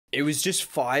It was just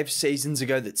 5 seasons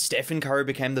ago that Stephen Curry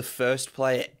became the first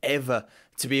player ever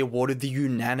to be awarded the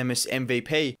unanimous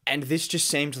MVP, and this just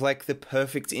seemed like the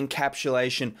perfect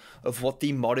encapsulation of what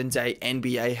the modern day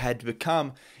NBA had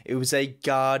become. It was a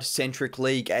guard-centric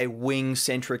league, a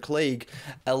wing-centric league,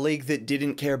 a league that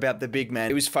didn't care about the big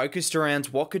man. It was focused around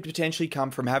what could potentially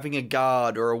come from having a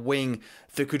guard or a wing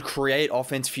that could create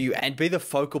offense for you and be the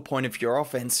focal point of your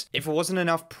offense. If it wasn't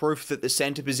enough proof that the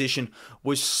center position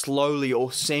was slowly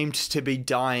or seemed to be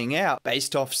dying out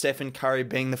based off Stephen Curry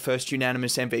being the first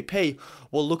unanimous MVP,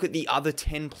 well, look at the other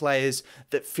 10 players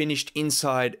that finished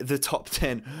inside the top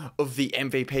 10 of the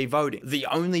MVP voting. The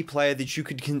only player that you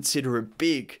could consider a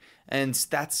big, and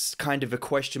that's kind of a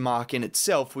question mark in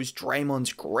itself, was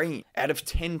Draymond Green. Out of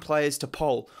 10 players to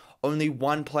poll, only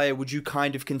one player would you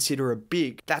kind of consider a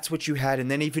big. That's what you had.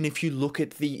 And then even if you look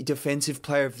at the Defensive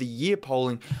Player of the Year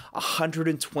polling,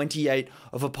 128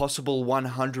 of a possible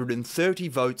 130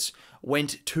 votes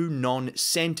went to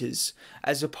non-centers,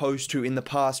 as opposed to in the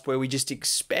past where we just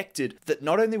expected that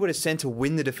not only would a center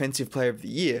win the Defensive Player of the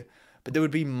Year, but there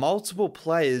would be multiple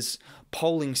players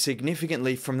polling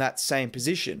significantly from that same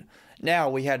position. Now,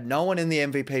 we had no one in the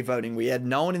MVP voting, we had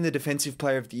no one in the Defensive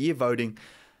Player of the Year voting,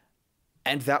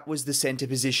 and that was the center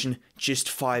position just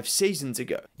 5 seasons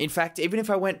ago. In fact, even if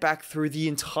I went back through the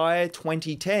entire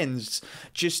 2010s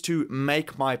just to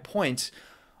make my point,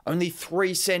 only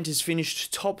 3 centers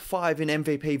finished top 5 in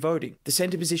MVP voting. The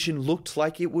center position looked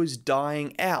like it was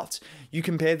dying out. You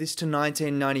compare this to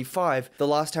 1995, the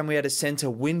last time we had a center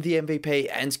win the MVP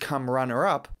and come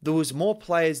runner-up, there was more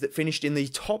players that finished in the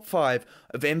top 5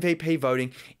 of MVP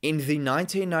voting in the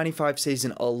 1995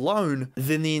 season alone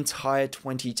than the entire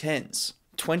 2010s.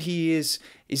 20 years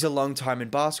is a long time in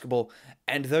basketball,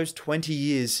 and those 20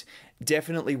 years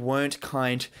definitely weren't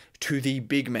kind to the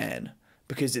big man,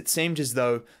 because it seemed as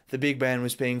though the big man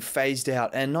was being phased out,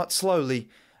 and not slowly,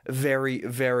 very,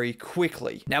 very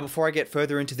quickly. Now, before I get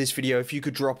further into this video, if you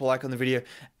could drop a like on the video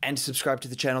and subscribe to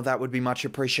the channel, that would be much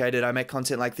appreciated. I make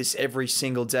content like this every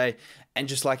single day, and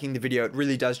just liking the video, it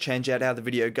really does change out how the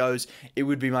video goes. It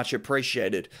would be much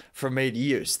appreciated from me to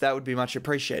you, so that would be much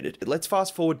appreciated. Let's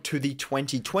fast forward to the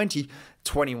 2020-21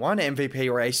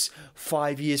 MVP race,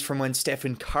 5 years from when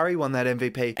Stephen Curry won that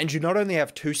MVP, and you not only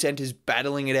have 2 centers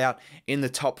battling it out in the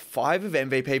top 5 of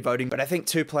MVP voting, but I think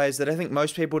 2 players that I think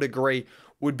most people would agree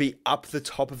would be up the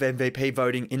top of MVP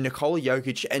voting in Nikola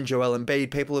Jokic and Joel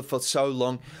Embiid. People have for so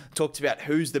long talked about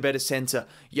who's the better center,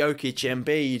 Jokic,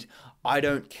 Embiid. I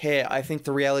don't care. I think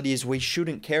the reality is we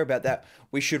shouldn't care about that.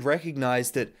 We should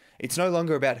recognize that it's no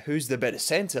longer about who's the better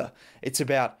center. It's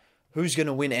about who's going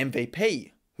to win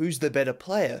MVP, who's the better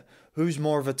player, who's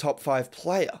more of a top 5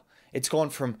 player. It's gone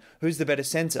from who's the better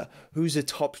center, who's a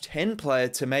top 10 player,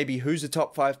 to maybe who's a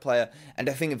top 5 player. And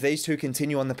I think if these two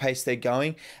continue on the pace they're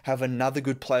going, have another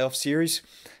good playoff series,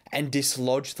 and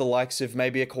dislodge the likes of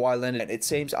maybe a Kawhi Leonard, it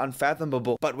seems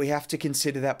unfathomable, but we have to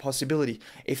consider that possibility.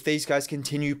 If these guys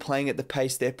continue playing at the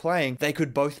pace they're playing, they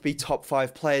could both be top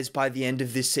 5 players by the end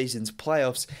of this season's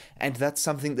playoffs, and that's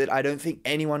something that I don't think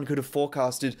anyone could have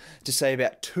forecasted to say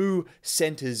about 2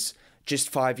 centers just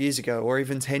 5 years ago, or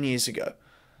even 10 years ago,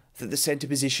 that the center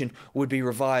position would be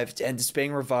revived, and it's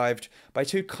being revived by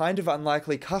 2 kind of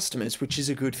unlikely customers, which is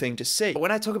a good thing to see. But when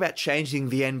I talk about changing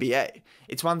the NBA,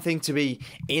 it's one thing to be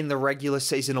in the regular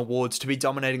season awards, to be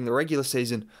dominating the regular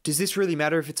season. Does this really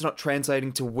matter if it's not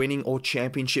translating to winning or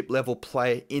championship level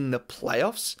play in the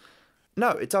playoffs?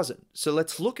 No, it doesn't. So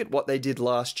let's look at what they did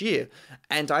last year.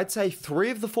 And I'd say 3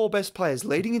 of the 4 best players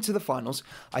leading into the finals,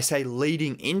 I say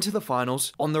leading into the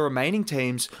finals, on the remaining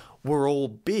teams were all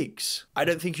bigs. I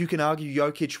don't think you can argue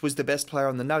Jokic was the best player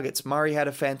on the Nuggets. Murray had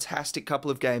a fantastic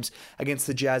couple of games against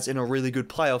the Jazz in a really good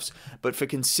playoffs, but for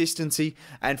consistency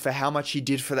and for how much he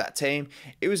did for that team,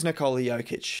 it was Nikola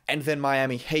Jokic. And then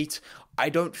Miami Heat, I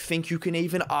don't think you can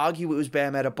even argue it was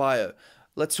Bam Adebayo.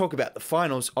 Let's talk about the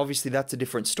finals. Obviously, that's a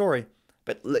different story.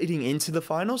 But leading into the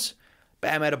finals,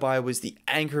 Bam Adebayo was the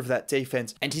anchor of that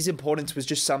defense, and his importance was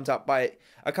just summed up by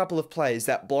a couple of plays,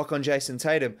 that block on Jason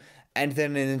Tatum, and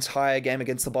then an entire game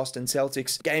against the Boston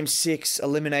Celtics. Game 6,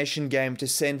 elimination game to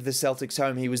send the Celtics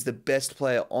home. He was the best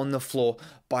player on the floor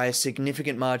by a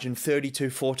significant margin, 32,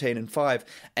 14, and 5.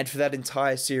 And for that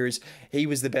entire series, he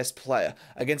was the best player.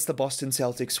 Against the Boston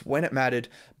Celtics, when it mattered,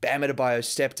 Bam Adebayo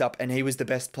stepped up, and he was the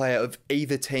best player of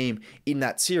either team in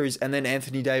that series. And then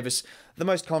Anthony Davis, the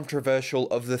most controversial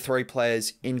of the 3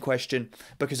 players in question,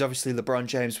 because obviously LeBron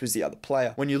James was the other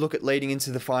player. When you look at leading into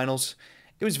the finals,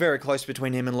 It was very close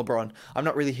between him and LeBron. I'm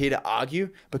not really here to argue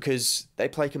because they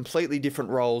play completely different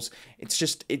roles. It's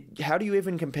just, how do you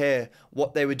even compare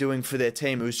what they were doing for their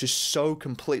team? It was just so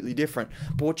completely different.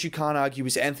 But what you can't argue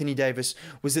is Anthony Davis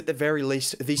was at the very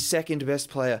least the second best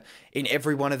player in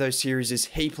every one of those series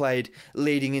he played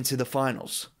leading into the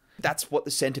finals. That's what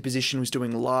the center position was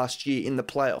doing last year in the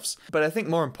playoffs. But I think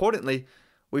more importantly,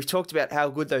 we've talked about how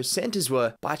good those centers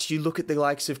were, but you look at the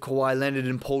likes of Kawhi Leonard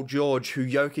and Paul George, who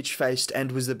Jokic faced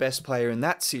and was the best player in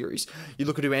that series. You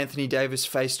look at who Anthony Davis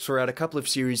faced throughout a couple of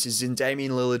series in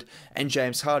Damian Lillard and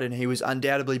James Harden. He was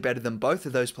undoubtedly better than both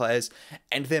of those players.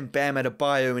 And then Bam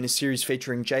Adebayo in a series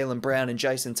featuring Jaylen Brown and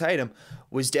Jason Tatum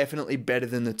was definitely better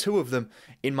than the two of them,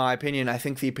 in my opinion. I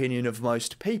think the opinion of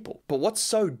most people. But what's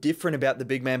so different about the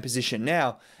big man position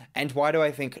now, and why do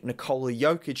I think Nikola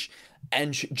Jokic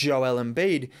and Joel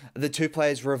Embiid are the two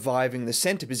players reviving the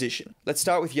center position? Let's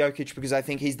start with Jokic because I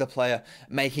think he's the player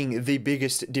making the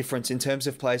biggest difference in terms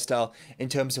of play style, in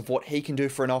terms of what he can do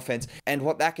for an offense, and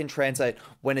what that can translate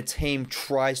when a team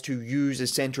tries to use a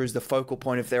center as the focal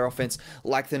point of their offense,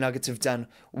 like the Nuggets have done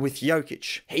with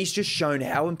Jokic. He's just shown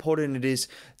how important it is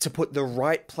to put the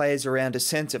right players around a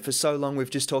center. For so long,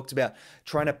 we've just talked about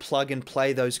trying to plug and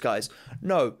play those guys.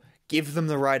 No, give them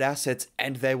the right assets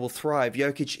and they will thrive.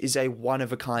 Jokic is a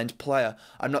one-of-a-kind player.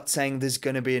 I'm not saying there's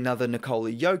going to be another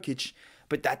Nikola Jokic,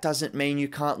 but that doesn't mean you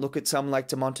can't look at someone like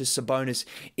Domantas Sabonis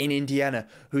in Indiana,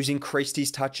 who's increased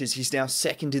his touches. He's now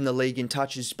second in the league in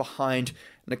touches behind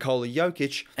Nikola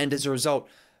Jokic, and as a result,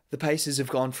 the Pacers have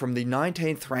gone from the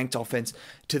 19th ranked offense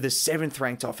to the 7th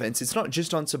ranked offense. It's not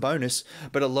just on Sabonis,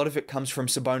 but a lot of it comes from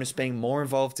Sabonis being more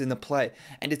involved in the play,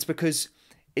 and it's because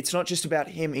it's not just about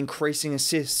him increasing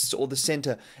assists or the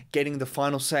center getting the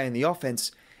final say in the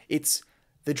offense. It's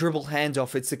the dribble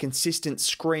handoff, it's the consistent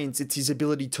screens, it's his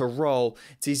ability to roll,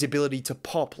 it's his ability to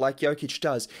pop like Jokic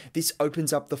does. This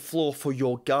opens up the floor for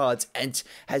your guards and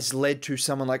has led to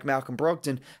someone like Malcolm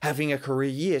Brogdon having a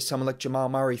career year, someone like Jamal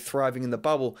Murray thriving in the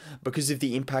bubble because of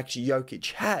the impact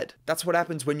Jokic had. That's what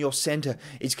happens when your center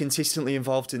is consistently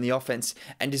involved in the offense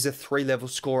and is a 3-level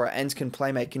scorer and can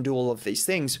playmake and do all of these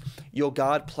things. Your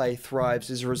guard play thrives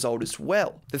as a result as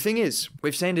well. The thing is,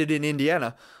 we've seen it in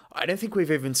Indiana. I don't think we've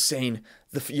even seen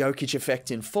the Jokic effect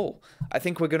in full. I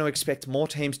think we're going to expect more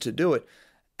teams to do it,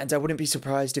 and I wouldn't be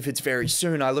surprised if it's very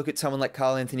soon. I look at someone like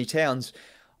Karl Anthony Towns.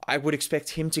 I would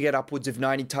expect him to get upwards of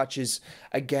 90 touches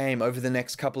a game over the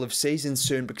next couple of seasons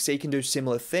soon because he can do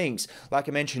similar things. Like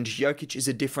I mentioned, Jokic is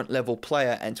a different level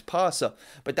player and passer,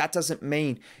 but that doesn't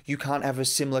mean you can't have a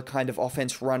similar kind of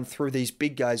offense run through these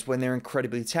big guys when they're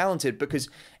incredibly talented, because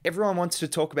everyone wants to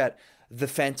talk about the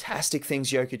fantastic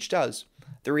things Jokic does.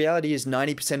 The reality is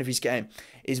 90% of his game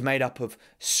is made up of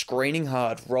screening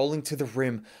hard, rolling to the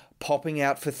rim, popping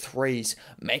out for threes,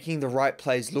 making the right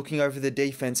plays, looking over the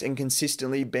defense, and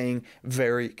consistently being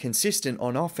very consistent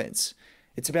on offense.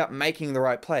 It's about making the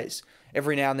right plays.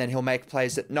 Every now and then he'll make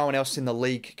plays that no one else in the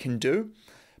league can do,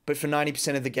 but for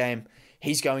 90% of the game,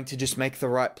 he's going to just make the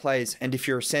right plays. And if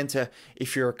you're a center,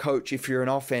 if you're a coach, if you're an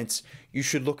offense, you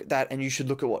should look at that and you should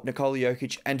look at what Nikola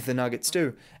Jokic and the Nuggets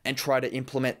do and try to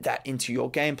implement that into your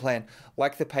game plan,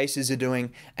 like the Pacers are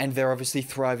doing, and they're obviously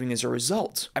thriving as a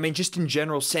result. I mean, just in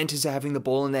general, centers are having the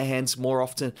ball in their hands more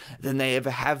often than they ever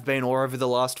have been or over the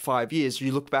last 5 years.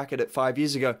 You look back at it 5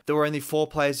 years ago, there were only 4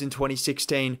 players in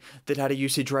 2016 that had a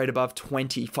usage rate above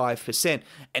 25%,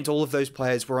 and all of those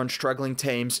players were on struggling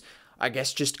teams, I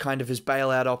guess just kind of as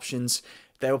bailout options.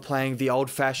 They were playing the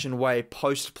old-fashioned way,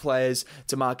 post players,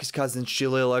 DeMarcus Cousins,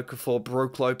 Jahlil Okafor,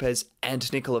 Brook Lopez,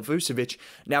 and Nikola Vucevic.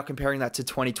 Now comparing that to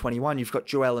 2021, you've got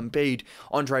Joel Embiid,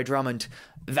 Andre Drummond.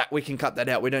 That we can cut that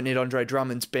out. We don't need Andre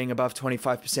Drummond being above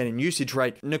 25% in usage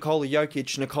rate. Nikola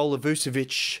Jokic, Nikola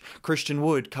Vucevic, Christian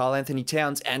Wood, Karl Anthony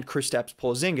Towns, and Kristaps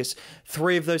Porzingis.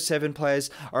 3 of those 7 players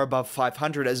are above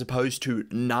 500 as opposed to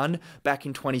none back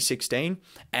in 2016.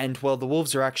 And, well, the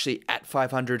Wolves are actually at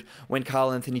 500 when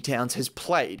Karl Anthony Towns has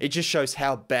played. It just shows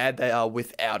how bad they are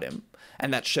without him.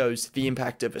 And that shows the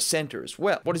impact of a center as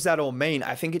well. What does that all mean?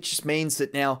 I think it just means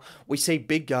that now we see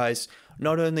big guys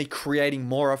not only creating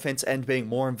more offense and being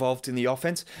more involved in the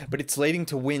offense, but it's leading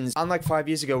to wins. Unlike 5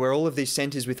 years ago where all of these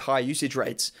centers with high usage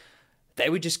rates, they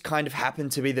would just kind of happen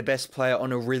to be the best player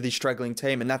on a really struggling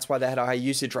team, and that's why they had a high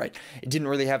usage rate. It didn't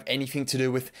really have anything to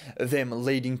do with them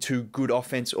leading to good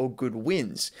offense or good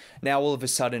wins. Now, all of a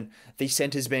sudden, these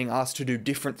centers being asked to do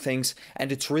different things,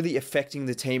 and it's really affecting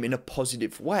the team in a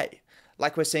positive way.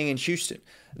 Like we're seeing in Houston.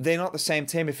 they're not the same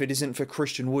team if it isn't for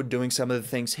Christian Wood doing some of the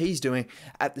things he's doing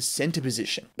at the center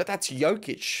position. But that's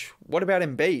Jokic. What about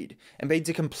Embiid? Embiid's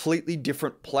a completely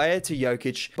different player to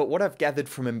Jokic, but what I've gathered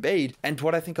from Embiid, and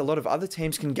what I think a lot of other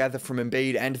teams can gather from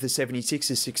Embiid and the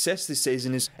 76ers' success this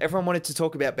season, is everyone wanted to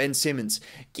talk about Ben Simmons.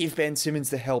 Give Ben Simmons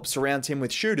the help, surround him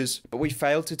with shooters, but we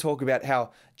failed to talk about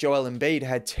how Joel Embiid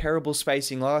had terrible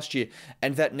spacing last year,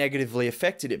 and that negatively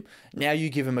affected him. Now you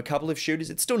give him a couple of shooters,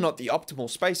 it's still not the optimal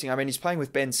spacing. I mean, he's playing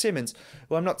with Ben Simmons.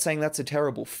 Well, I'm not saying that's a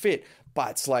terrible fit,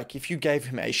 but it's like if you gave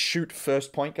him a shoot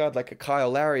first point guard like a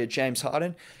Kyle Lowry or James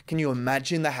Harden, can you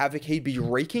imagine the havoc he'd be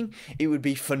wreaking? It would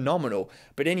be phenomenal.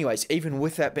 But anyways, even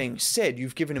with that being said,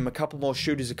 you've given him a couple more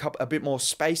shooters, a bit more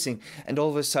spacing, and all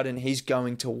of a sudden he's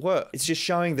going to work. It's just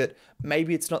showing that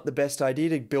maybe it's not the best idea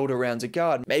to build around a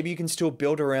guard. Maybe you can still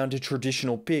build around a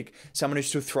traditional big, someone who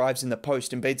still thrives in the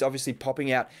post. Embiid's obviously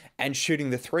popping out and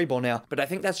shooting the three ball now, but I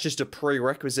think that's just a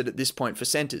prerequisite at this point for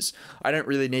centers. I don't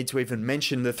really need to even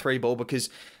mention the three ball because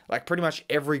like pretty much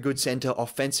every good center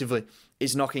offensively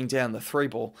is knocking down the three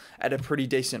ball at a pretty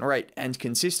decent rate and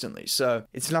consistently. So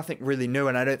it's nothing really new,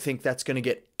 and I don't think that's going to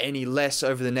get any less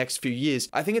over the next few years.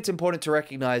 I think it's important to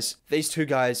recognize these two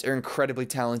guys are incredibly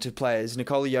talented players,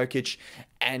 Nikola Jokic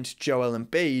and Joel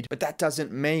Embiid, but that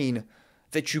doesn't mean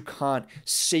that you can't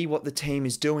see what the team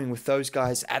is doing with those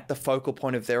guys at the focal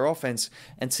point of their offense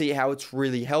and see how it's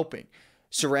really helping.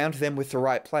 Surround them with the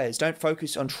right players. Don't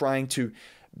focus on trying to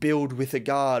build with a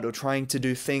guard or trying to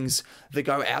do things that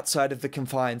go outside of the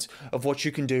confines of what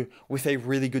you can do with a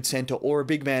really good center or a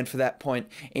big man for that point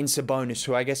in Sabonis,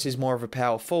 who I guess is more of a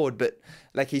power forward, but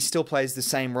like he still plays the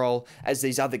same role as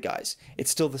these other guys. It's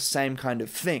still the same kind of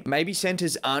thing. Maybe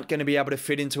centers aren't going to be able to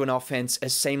fit into an offense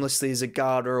as seamlessly as a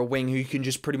guard or a wing who you can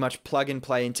just pretty much plug and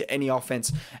play into any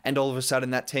offense, and all of a sudden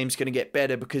that team's going to get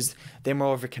better because they're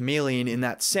more of a chameleon in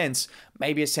that sense.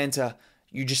 Maybe a center,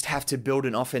 you just have to build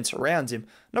an offense around him.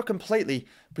 Not completely,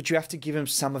 but you have to give him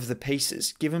some of the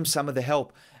pieces, give him some of the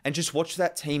help, and just watch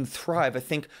that team thrive. I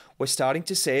think we're starting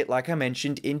to see it, like I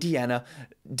mentioned, Indiana,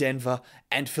 Denver,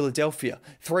 and Philadelphia.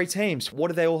 Three teams. What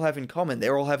do they all have in common?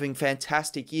 They're all having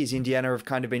fantastic years. Indiana have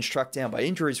kind of been struck down by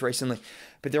injuries recently,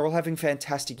 but they're all having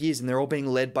fantastic years, and they're all being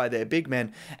led by their big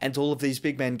men, and all of these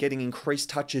big men getting increased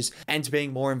touches and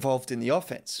being more involved in the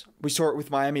offense. We saw it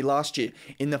with Miami last year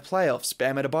in the playoffs,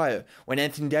 Bam Adebayo, when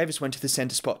Anthony Davis went to the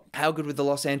center spot. How good were the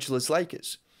Los Angeles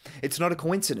Lakers? It's not a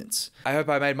coincidence. I hope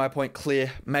I made my point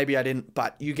clear. Maybe I didn't,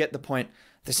 but you get the point.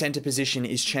 The center position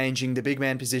is changing, the big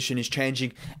man position is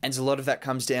changing, and a lot of that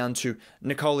comes down to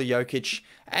Nikola Jokic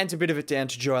and a bit of it down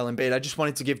to Joel Embiid. I just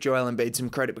wanted to give Joel Embiid some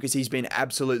credit because he's been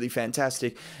absolutely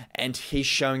fantastic, and he's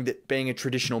showing that being a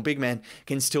traditional big man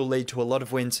can still lead to a lot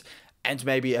of wins and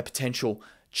maybe a potential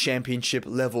championship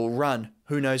level run.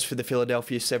 Who knows for the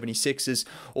Philadelphia 76ers?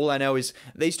 All I know is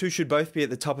these two should both be at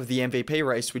the top of the MVP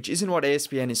race, which isn't what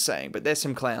ESPN is saying, but there's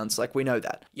some clowns, like we know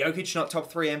that. Jokic not top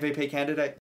 3 MVP candidate?